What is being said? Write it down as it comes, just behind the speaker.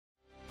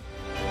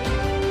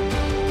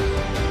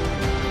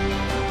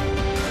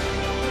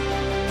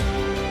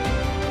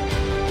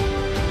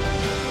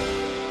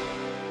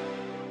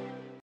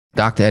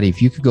Dr. Eddie,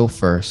 if you could go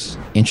first,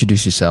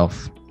 introduce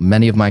yourself.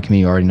 Many of my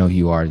community already know who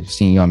you are. You've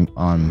seen you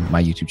on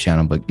my YouTube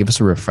channel, but give us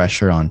a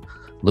refresher on a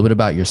little bit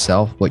about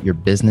yourself, what your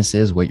business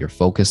is, what you're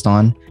focused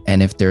on,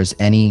 and if there's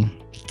any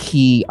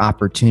key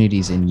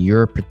opportunities in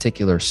your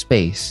particular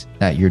space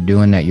that you're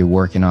doing, that you're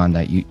working on,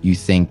 that you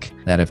think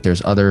that if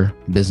there's other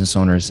business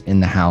owners in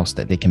the house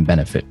that they can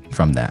benefit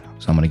from that.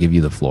 So I'm going to give you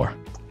the floor.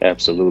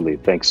 Absolutely.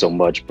 Thanks so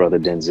much, Brother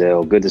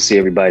Denzel. Good to see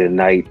everybody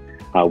tonight.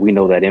 We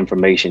know that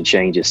information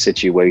changes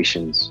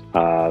situations.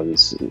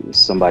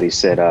 Somebody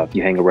said, if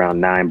you hang around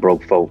 9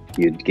 broke folk,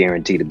 you're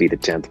guaranteed to be the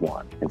 10th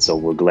one. And so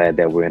we're glad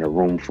that we're in a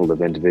room full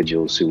of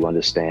individuals who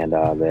understand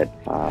that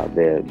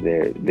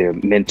their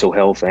mental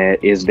health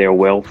is their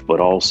wealth, but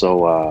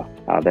also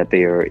that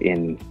they are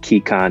in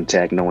key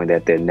contact, knowing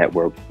that their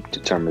network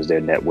determines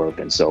their net worth.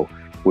 And so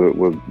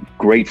we're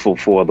grateful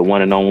for the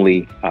one and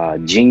only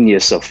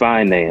genius of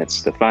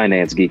finance, the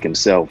finance geek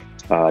himself,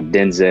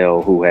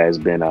 Denzel, who has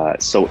been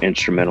so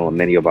instrumental in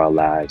many of our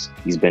lives.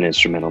 He's been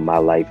instrumental in my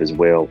life as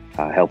well,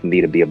 helping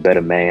me to be a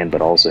better man, but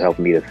also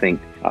helping me to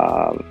think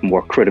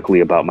more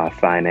critically about my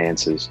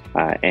finances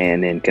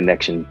and in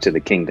connection to the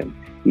kingdom.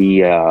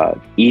 He,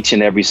 each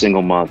and every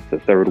single month, the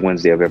third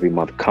Wednesday of every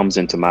month, comes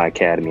into my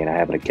academy, and I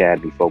have an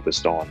academy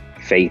focused on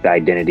faith,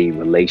 identity,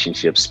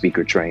 relationships,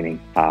 speaker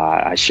training.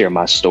 I share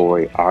my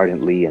story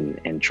ardently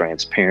and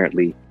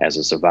transparently as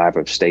a survivor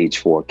of stage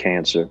 4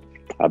 cancer.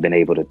 I've been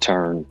able to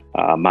turn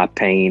my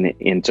pain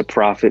into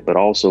profit, but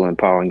also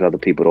empowering other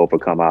people to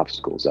overcome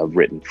obstacles. I've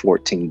written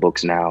 14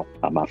 books now.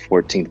 My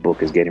 14th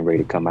book is getting ready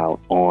to come out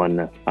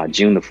on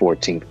June the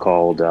 14th,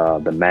 called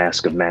The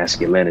Mask of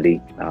Masculinity.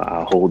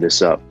 I'll hold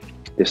this up.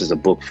 This is a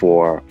book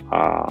for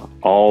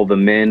all the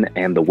men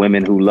and the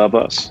women who love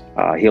us,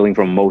 healing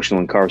from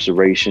emotional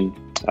incarceration,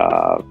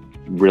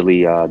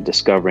 really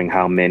discovering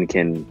how men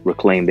can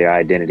reclaim their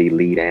identity,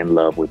 lead, and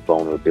love with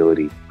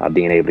vulnerability,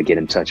 being able to get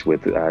in touch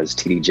with, as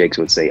T.D. Jakes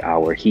would say,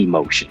 our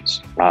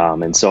he-motions.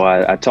 And so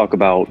I talk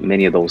about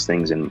many of those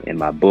things in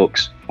my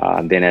books.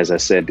 And then, as I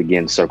said,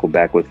 again, circle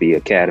back with the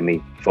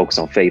academy, focus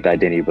on faith,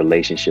 identity,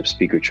 relationships,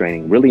 speaker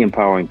training, really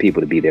empowering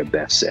people to be their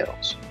best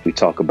selves. We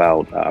talk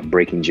about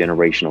breaking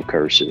generational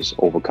curses,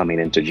 overcoming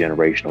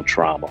intergenerational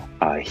trauma,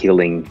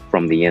 healing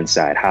from the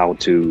inside, how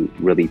to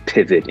really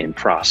pivot and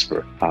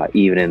prosper,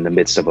 even in the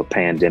midst of a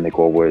pandemic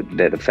or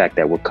the fact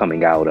that we're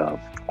coming out of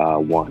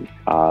one.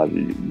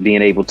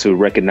 Being able to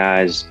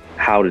recognize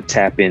how to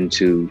tap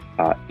into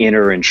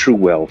inner and true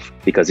wealth,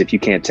 because if you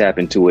can't tap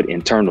into it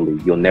internally,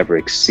 you'll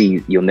never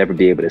be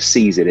able to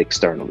seize it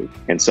externally.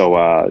 And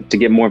so to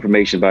get more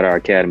information about our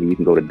academy, you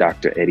can go to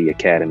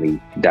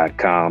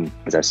dreddieacademy.com.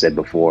 As I said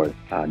before,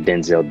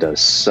 Denzel does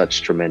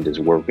such tremendous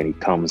work, and he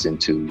comes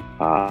into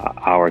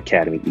our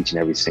academy each and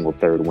every single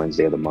third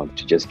Wednesday of the month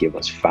to just give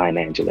us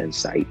financial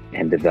insight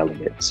and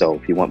development. So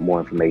if you want more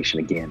information,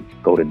 again,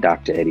 go to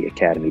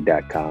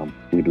dreddieacademy.com.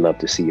 We'd love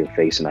to see your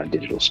face in our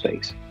digital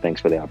space.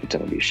 Thanks for the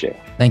opportunity to share.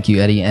 Thank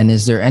you, Eddie. And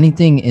is there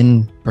anything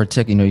in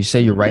particular, you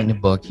say you're writing a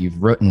book,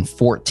 you've written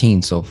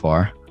 14 so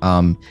far.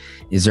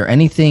 Is there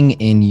anything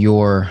in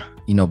your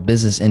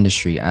business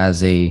industry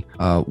as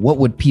what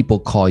would people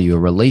call you, a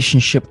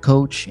relationship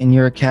coach in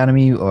your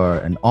academy, or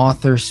an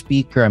author,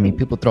 speaker? I mean,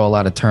 people throw a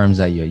lot of terms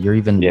at you. You're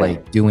even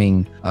like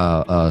doing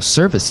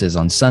services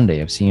on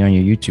Sunday. I've seen you on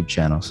your YouTube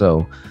channel.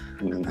 So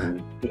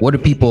what do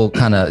people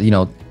kind of,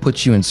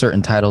 put you in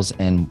certain titles,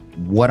 and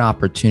what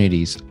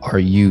opportunities are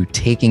you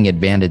taking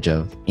advantage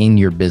of in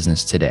your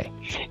business today?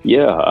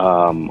 Yeah,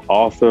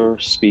 author,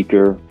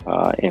 speaker,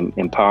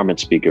 empowerment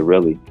speaker,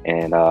 really.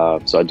 And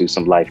so I do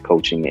some life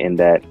coaching in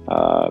that,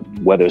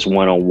 whether it's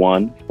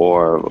one-on-one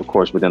or, of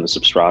course, within the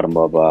substratum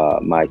of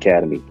my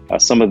academy.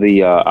 Some of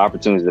the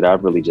opportunities that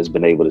I've really just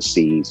been able to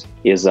seize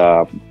is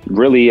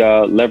really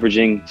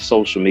leveraging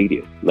social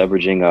media,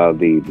 leveraging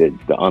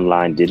the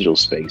online digital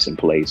space in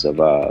place of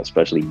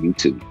especially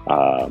YouTube,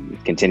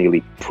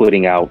 continually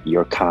putting out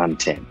your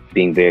content,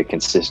 being very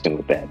consistent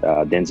with that.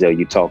 Denzel,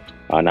 you talked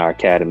on our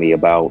academy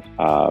about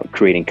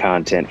creating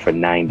content for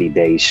 90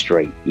 days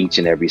straight, each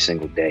and every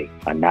single day,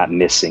 not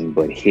missing,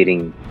 but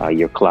hitting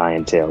your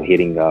clientele,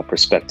 hitting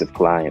prospective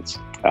clients,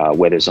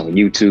 whether it's on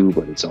YouTube,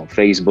 whether it's on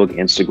Facebook,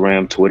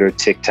 Instagram, Twitter,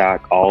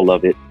 TikTok, all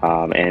of it,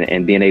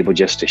 and being able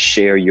just to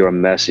share your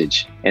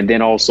message and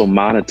then also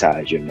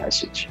monetize your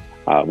message.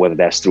 Whether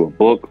that's through a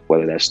book,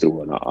 whether that's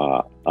through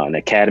an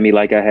academy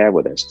like I have,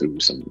 whether that's through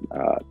some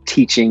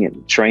teaching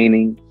and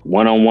training,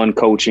 one-on-one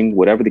coaching,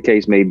 whatever the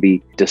case may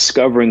be,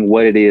 discovering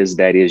what it is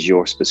that is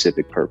your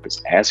specific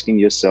purpose, asking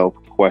yourself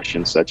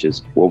questions such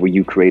as, what were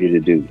you created to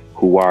do?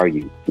 Who are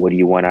you? What do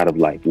you want out of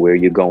life? Where are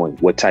you going?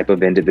 What type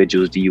of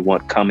individuals do you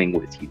want coming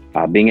with you?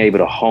 Being able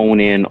to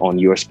hone in on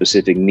your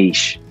specific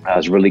niche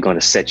is really going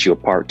to set you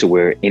apart to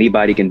where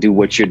anybody can do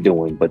what you're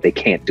doing, but they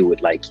can't do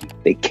it like you.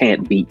 They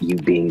can't beat you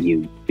being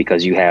you,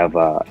 because you have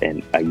a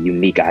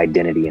unique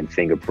identity and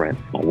fingerprint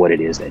on what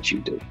it is that you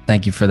do.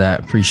 Thank you for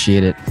that.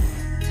 Appreciate it.